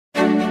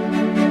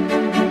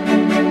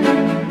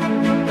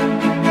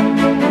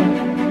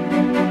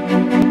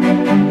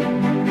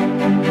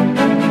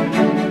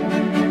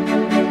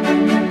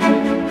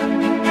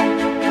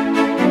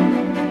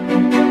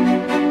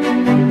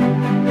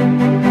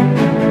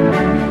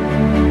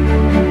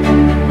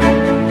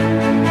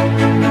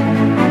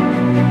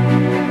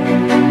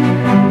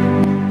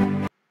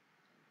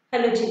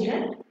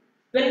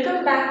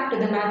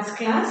maths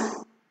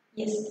class?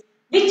 Yes.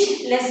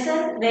 Which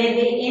lesson were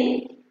they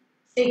in?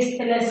 Sixth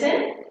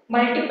lesson,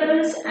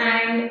 multiples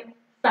and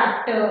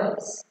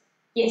factors.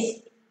 Yes.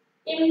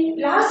 In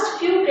last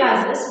few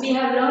classes, we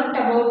have learnt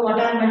about what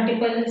are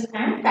multiples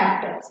and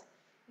factors.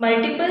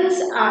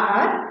 Multiples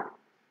are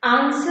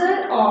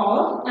answer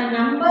of a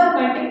number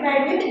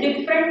multiplied with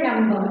different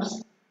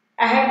numbers.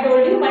 I have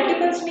told you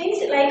multiples means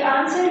like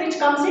answer which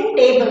comes in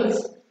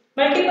tables.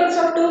 Multiples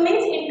of 2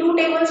 means in 2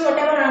 tables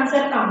whatever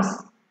answer comes.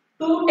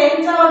 2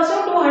 tens are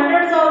also, 2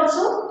 hundreds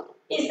also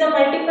is the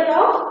multiple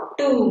of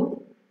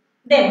 2.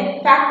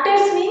 Then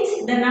factors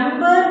means the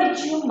number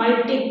which you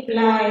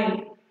multiply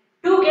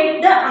to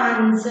get the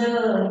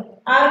answer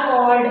are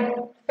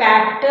called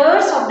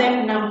factors of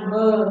that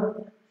number.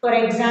 For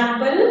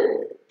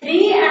example,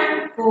 3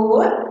 and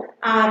 4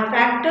 are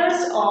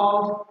factors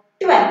of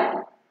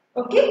 12.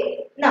 Okay.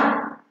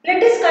 Now,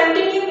 let us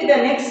continue with the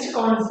next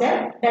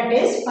concept, that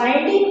is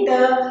finding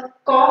the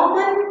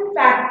common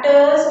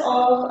factors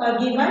of a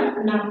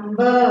given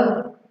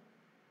number.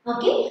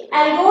 Okay,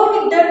 I'll go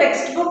with the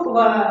textbook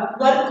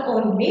work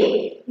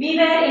only. We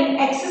were in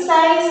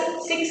exercise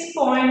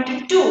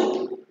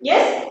 6.2.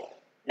 Yes.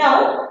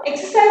 Now,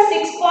 exercise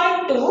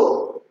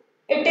 6.2,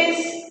 it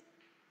is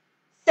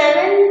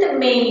 7th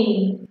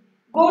main.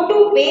 Go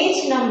to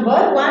page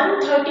number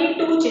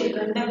 132,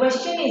 children. The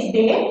question is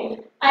there.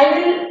 I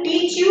will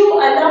teach you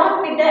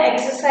along with the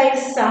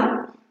exercise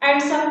sum and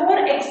some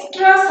more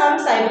extra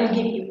sums I will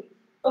give you.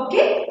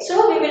 Okay,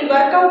 so we will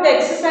work out the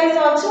exercise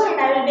also and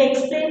I will be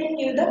explaining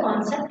you the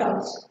concept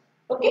also.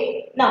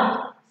 Okay,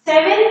 now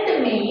 7th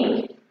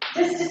main,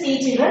 just see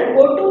children,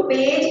 go to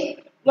page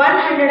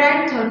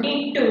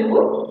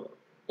 132.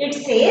 It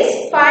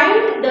says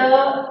find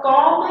the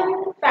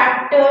common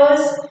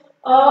factors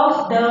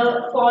of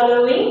the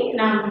following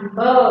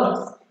numbers.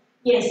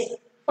 Yes,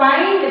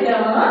 find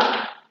the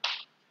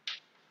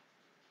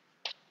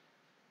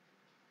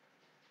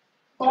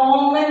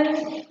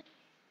common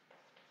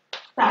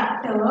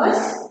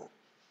factors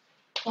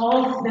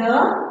of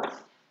the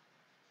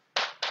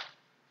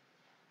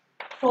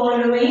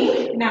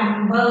following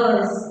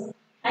numbers.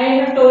 I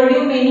have told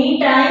you many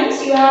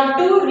times you have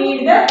to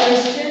read the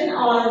question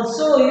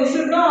also. You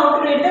should know how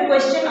to read the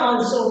question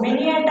also.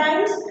 Many a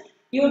times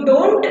you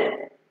don't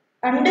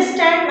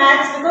understand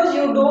maths because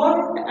you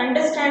don't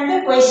understand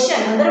the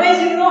question.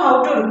 Otherwise you know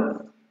how to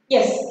do.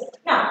 Yes.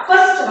 Now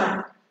first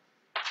one.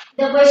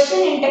 The question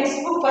in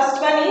textbook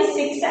first one is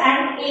 6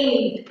 and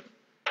 8.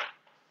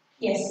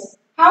 Yes.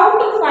 How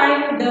to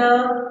find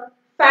the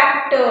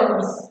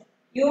factors?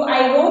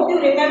 I hope you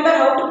remember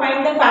how to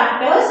find the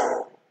factors.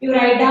 You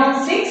write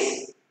down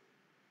 6.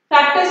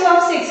 Factors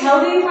of 6.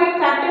 How do you find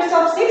factors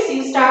of 6?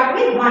 You start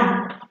with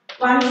 1.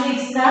 1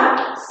 6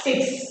 are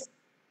 6.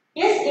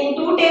 Yes, in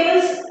 2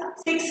 tables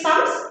 6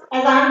 comes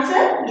as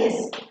answer.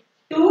 Yes.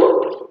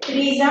 2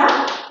 3s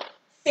are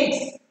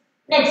 6.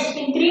 Next,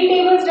 in 3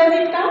 tables does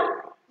it come?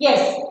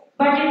 Yes,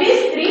 but it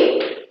is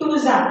 3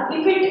 2s are.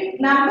 If it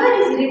number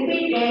is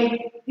repeated,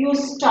 you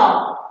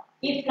stop.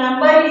 If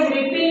number is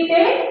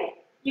repeated,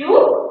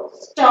 you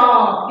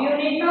stop. You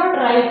need not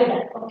write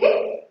that.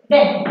 Okay.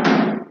 Then,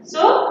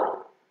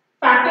 so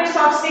factors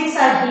of 6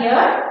 are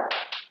here.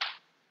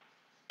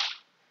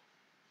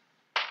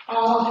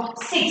 Of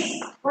 6.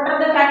 What are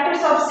the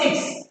factors of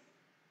 6?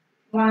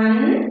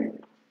 1.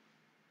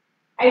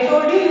 I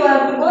told you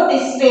have to go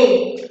this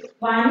way.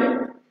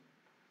 1,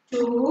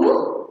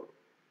 2,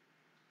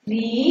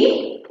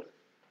 3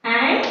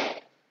 and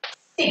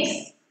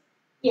 6.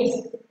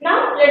 Yes.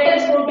 Now let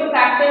us go to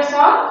factors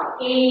of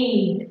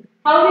 8.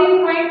 How do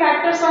you find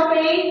factors of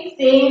 8?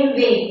 Same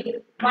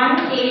way.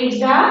 1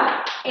 8s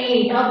are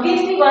 8.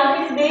 Obviously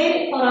 1 is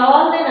there for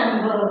all the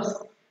numbers.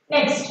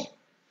 Next.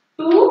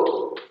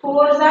 2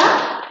 4s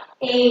are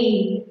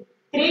 8.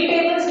 3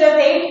 tables does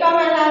 8 come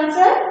as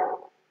answer?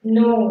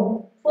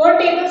 No. 4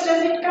 tables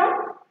does it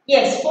come?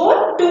 Yes,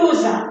 4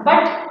 2s are.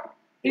 But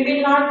we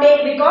will not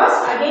take because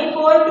again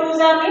 4 2s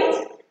are means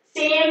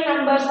same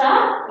numbers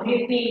are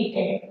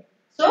repeated.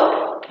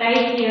 So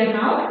write here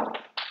now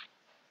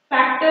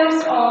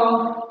factors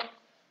of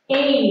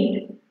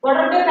 8. What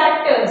are the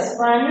factors?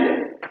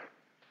 1,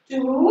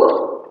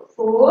 2,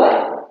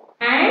 4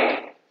 and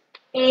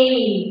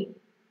 8.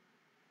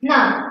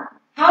 Now,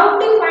 how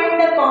to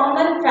find the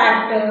common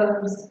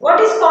factors? What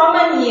is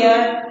common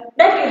here?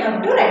 That you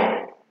have to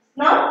write.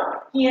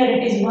 Now, here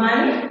it is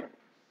 1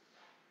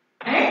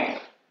 and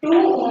 2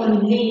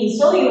 only.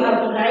 So, you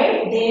have to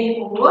write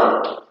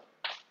therefore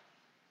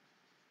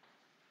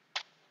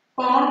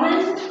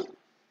common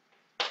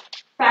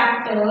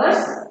factors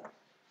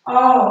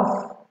of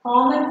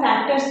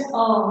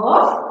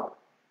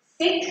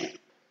 6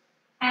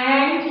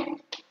 and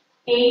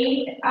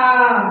 8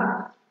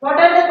 are. What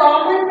are the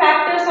common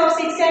factors of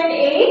 6 and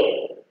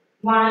 8?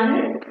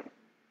 1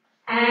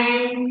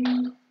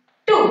 and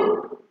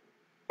 2.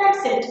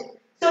 That's it.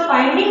 So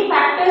finding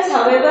factors,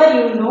 however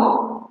you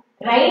know,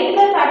 write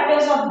the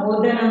factors of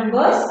both the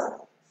numbers,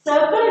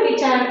 circle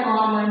which are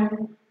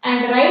common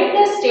and write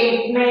the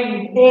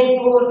statement.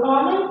 Therefore,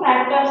 common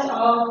factors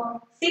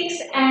of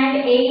 6 and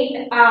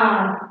 8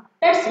 are.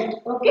 That's it.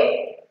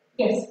 Okay?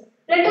 Yes.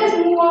 Let us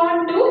move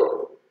on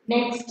to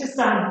next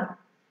sum.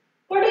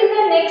 What is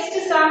the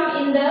next sum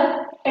in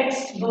the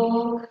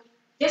textbook?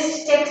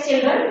 Just check,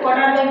 children. What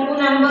are the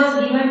two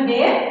numbers given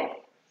there?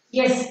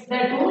 Yes, the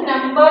two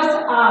numbers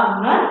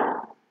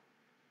are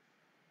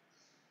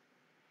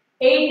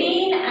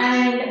 18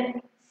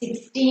 and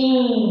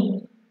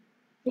 16.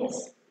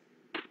 Yes.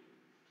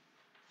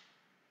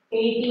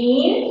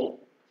 18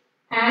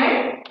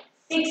 and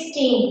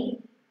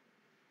 16.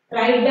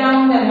 Write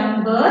down the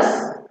numbers.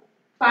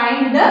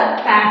 Find the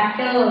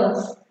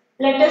factors.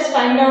 Let us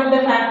find out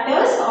the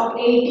factors of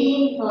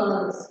 18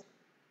 first.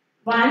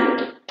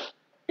 1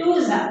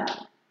 2s are.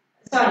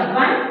 Sorry,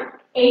 1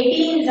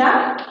 18s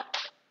are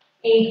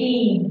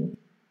 18.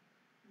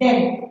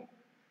 Then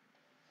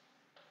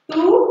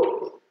 2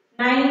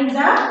 9s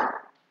are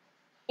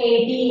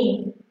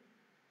 18.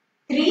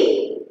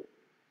 3,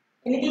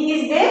 anything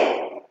is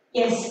there?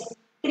 Yes.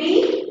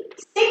 3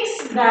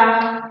 6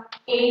 are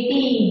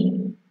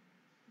 18.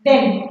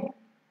 Then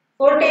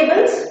 4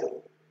 tables?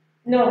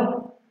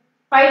 No.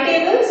 5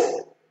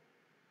 tables?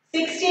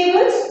 6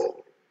 tables?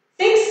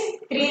 6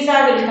 3s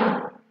are will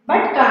come.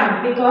 But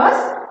can't because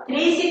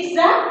 3 6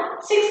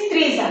 are 6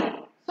 3s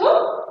are.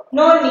 So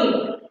no need.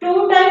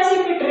 2 times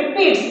if it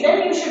repeats,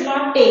 then you should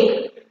not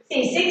take.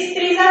 See, 6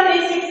 3s are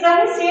 3 6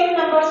 are, same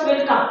numbers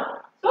will come.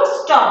 So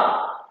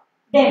stop.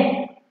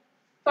 Then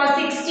for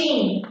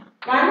 16,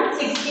 1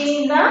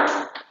 16 is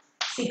a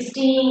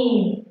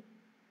 16.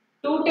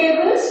 2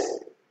 tables,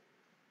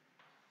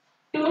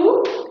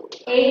 2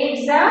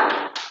 8s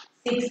are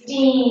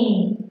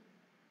 16.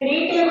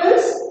 3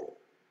 tables,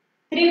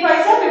 3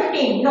 5s are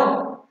 15.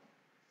 No.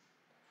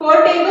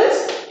 4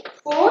 tables,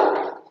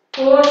 4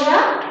 4s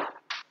are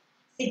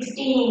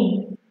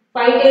 16.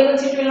 5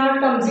 tables it will not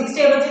come. 6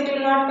 tables it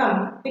will not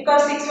come.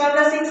 Because 6 1s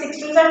are 6,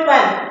 6 2s are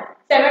 12.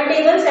 7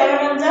 tables,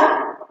 7 1s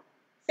are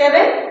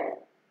 7.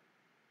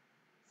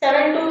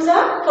 7 2s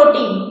are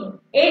 14.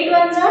 8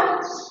 1s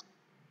are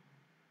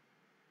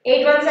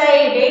 8 1s are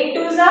 8. 8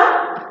 2s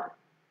are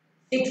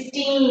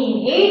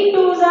 16. 8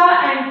 2s are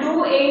and 2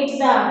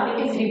 8s are.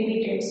 It is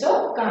repeated.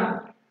 So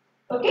come.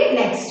 Okay,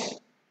 next.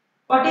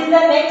 What is the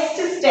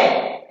next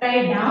step?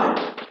 Write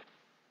down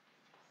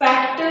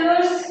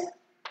factors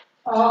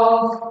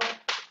of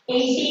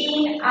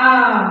 18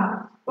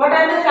 are. What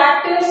are the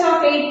factors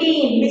of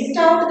 18? List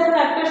out the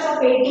factors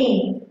of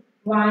 18.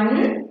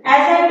 1.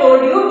 As I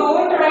told you,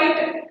 don't write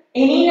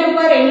any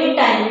number any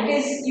time. It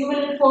is, you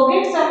will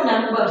forget some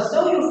numbers.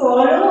 So you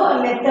follow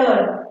a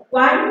method.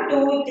 1,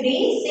 2,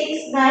 3,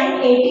 6,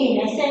 9,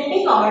 18.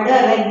 Ascending order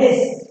like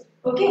this.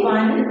 Okay,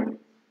 1,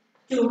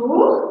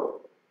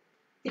 2,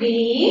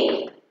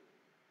 3,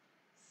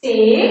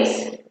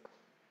 6,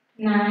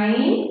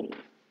 9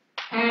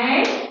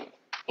 and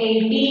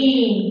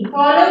 18.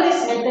 Follow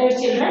this method,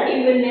 children.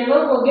 You will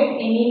never forget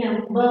any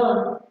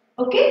number.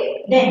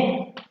 Okay,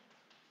 then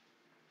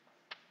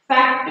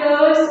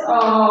factors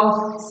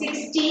of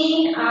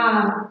 16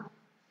 are.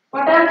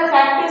 What are the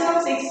factors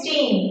of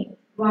 16?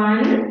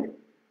 1,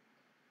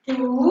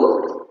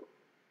 2,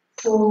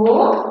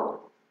 4,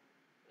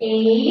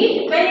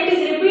 8. When it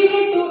is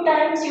repeated 2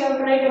 times, you have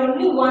to write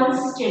only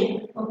once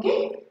still.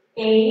 Okay,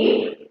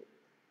 8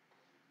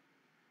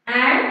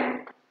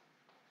 and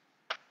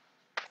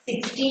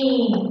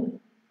 16.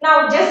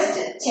 Now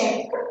just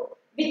check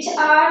which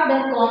are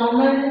the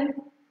common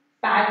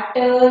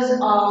factors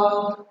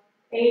of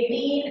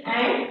 18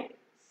 and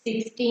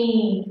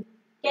 16.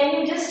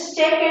 Can you just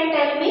check and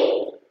tell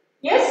me?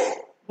 Yes,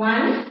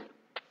 1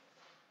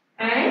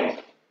 and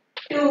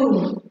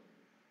 2.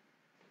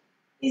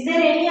 Is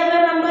there any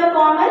other number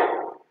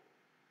common?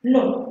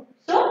 No.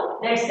 So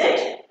that's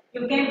it.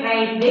 You can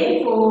write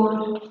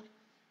therefore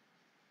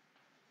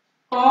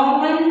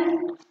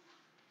common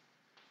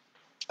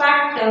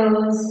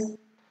factors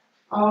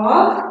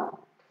of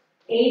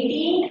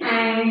 18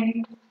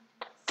 and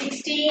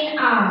 16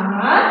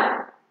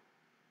 are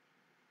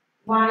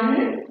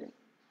 1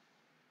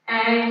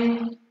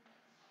 and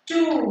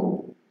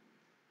 2.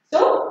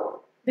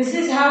 So this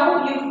is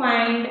how you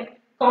find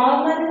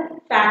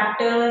common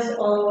factors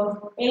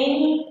of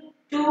any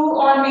 2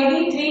 or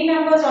maybe 3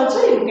 numbers also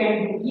you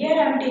can do. Here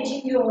I am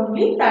teaching you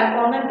only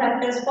common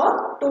factors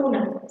for 2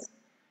 numbers.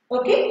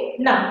 Okay.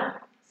 Now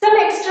some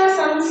extra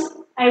sums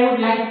I would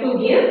like to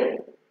give.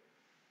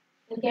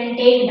 You can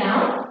take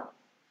down.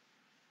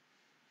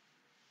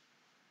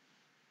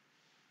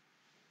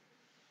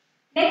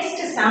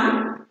 Next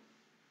sum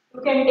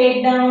you can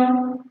take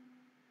down.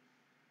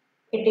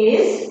 It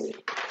is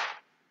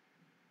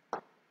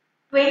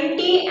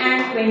 20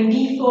 and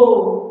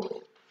 24.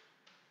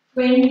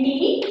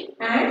 20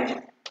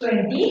 and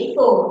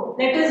 24.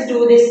 Let us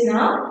do this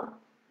now.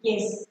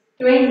 Yes,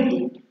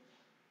 20.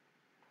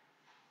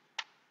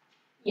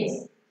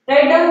 Yes.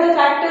 Write down the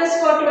factors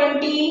for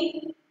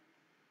 20.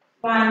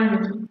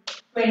 1.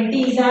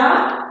 20s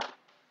are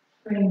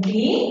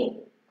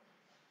 20.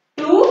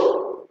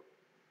 2.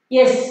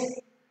 Yes.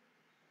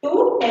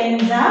 2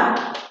 10s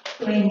are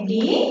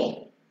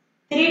 20.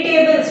 3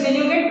 tables. Will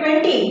you get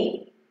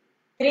 20?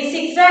 3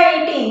 6 are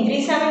 18.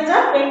 3 7s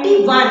are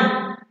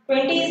 21.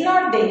 20 is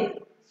not there.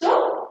 So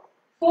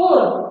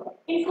 4.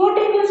 In 4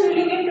 tables will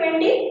you get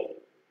 20?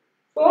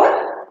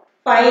 4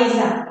 5s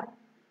are.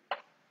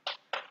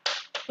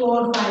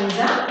 4 5s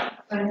are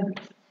 20.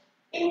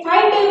 In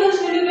 5 tables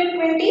will you get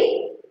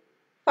 20?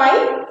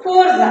 5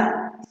 4s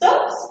are. So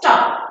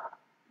stop.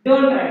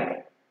 Don't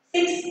write.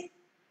 6.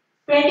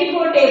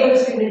 24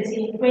 tables we will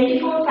see.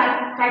 24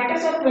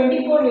 factors of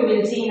 24 we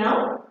will see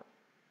now.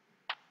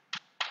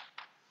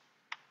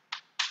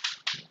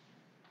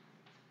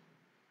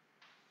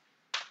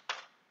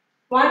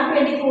 1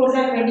 24s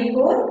are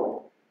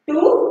 24.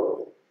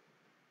 2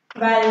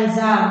 12s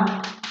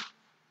are.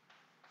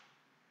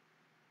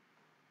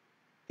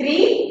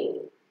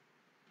 3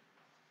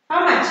 how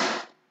much?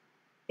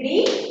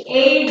 3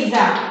 8s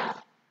are.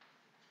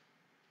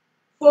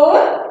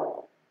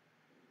 4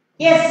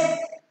 yes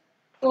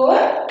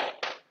 4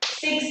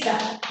 6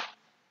 are.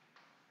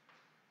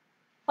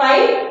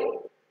 5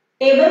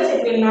 tables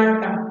it will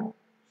not come.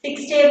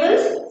 6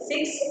 tables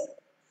 6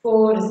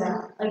 4s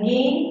are.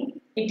 Again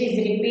it is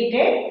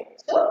repeated,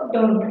 so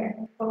don't write.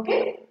 Okay.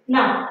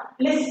 Now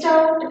list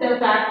out the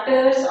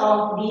factors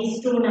of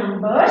these two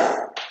numbers.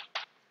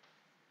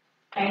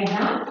 Write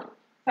down.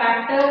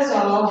 Factors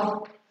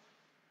of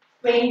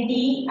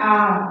 20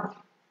 are.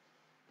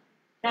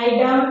 Write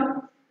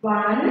down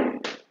 1.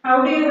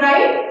 How do you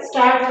write?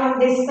 Start from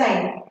this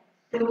side.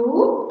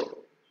 2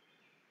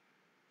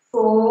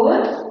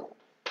 4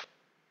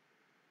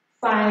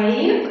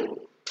 5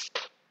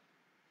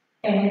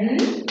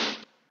 10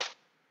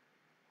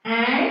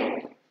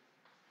 and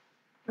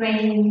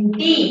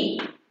 20.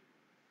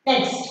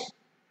 Next,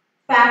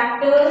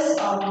 factors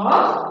of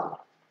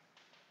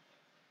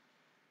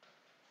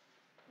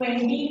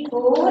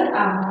 24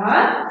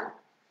 are.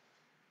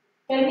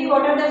 Tell me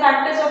what are the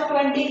factors of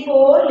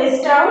 24?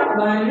 List out.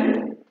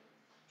 1,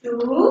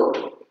 2,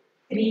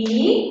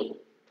 3,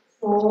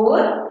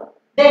 4,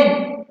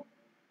 then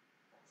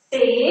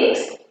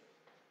 6,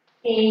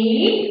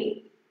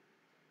 8,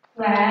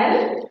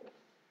 12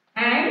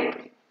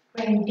 and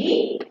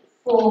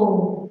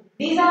 24.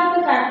 These are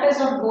the factors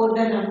of both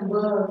the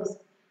numbers.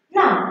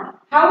 Now,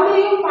 how do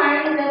you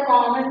find the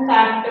common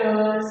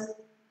factors?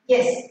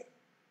 Yes,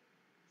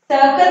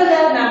 circle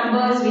the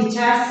numbers which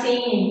are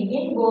same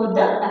in both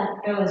the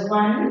factors.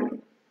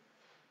 1,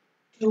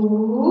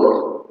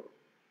 2,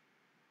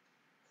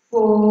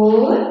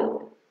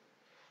 4.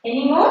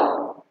 Any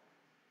more?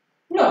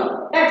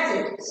 No, that's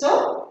it.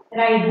 So,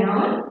 write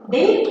down.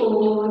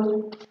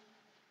 Therefore,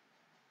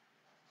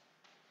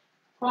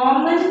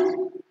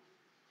 common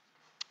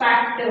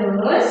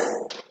factors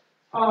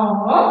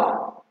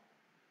of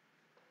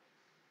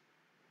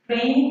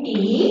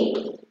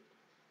 20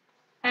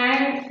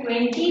 and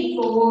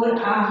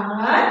 24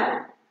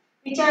 are.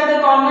 Which are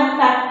the common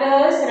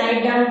factors?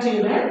 Write down,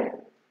 children.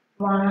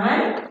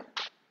 1,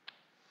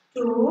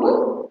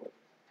 2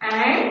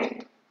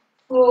 and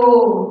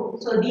 4.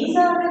 So these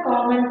are the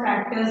common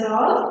factors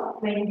of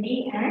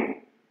 20 and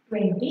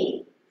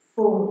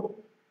 24.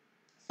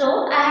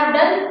 So I have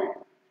done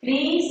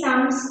 3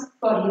 sums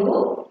for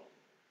you.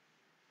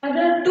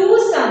 Other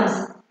 2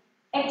 sums,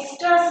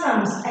 extra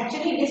sums.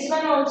 Actually this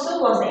one also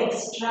was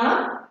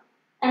extra.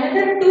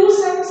 Another 2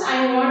 sums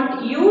I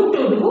want you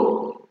to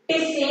do the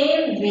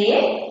same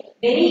way.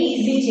 Very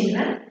easy,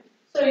 children.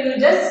 So you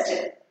just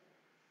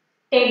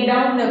take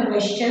down the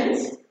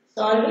questions,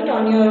 solve it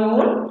on your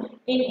own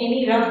in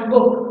any rough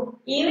book.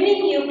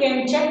 Evening you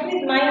can check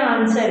with my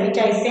answer which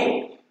I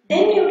sent.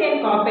 Then you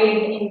can copy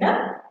it in the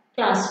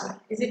classroom.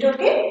 Is it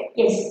okay?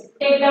 Yes.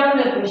 Take down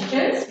the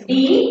questions.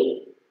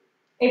 D,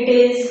 it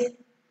is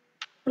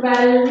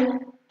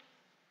 12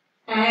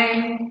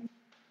 and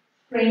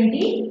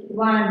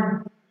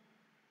 21.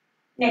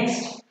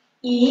 Next,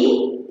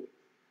 E,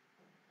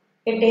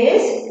 it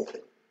is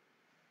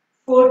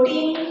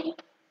 14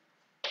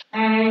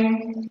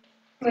 and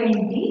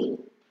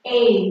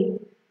 28.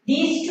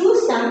 These 2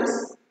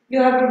 sums, you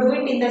have to do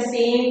it in the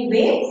same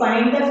way.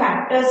 Find the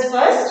factors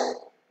first,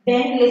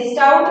 then list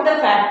out the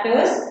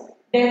factors,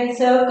 then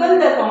circle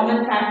the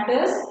common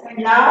factors,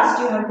 and last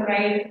you have to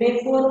write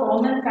therefore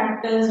common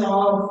factors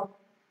of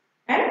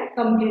and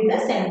complete the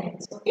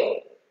sentence.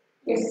 Okay?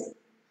 Yes.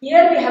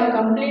 Here we have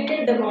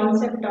completed the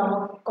concept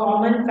of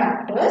common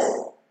factors.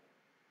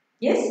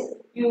 Yes,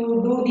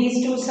 you do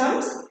these 2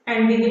 sums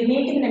and we will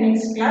meet in the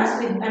next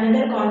class with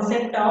another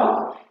concept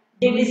of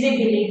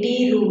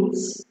divisibility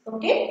rules.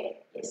 Okay?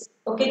 Yes.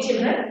 Okay,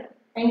 children.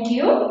 Thank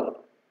you.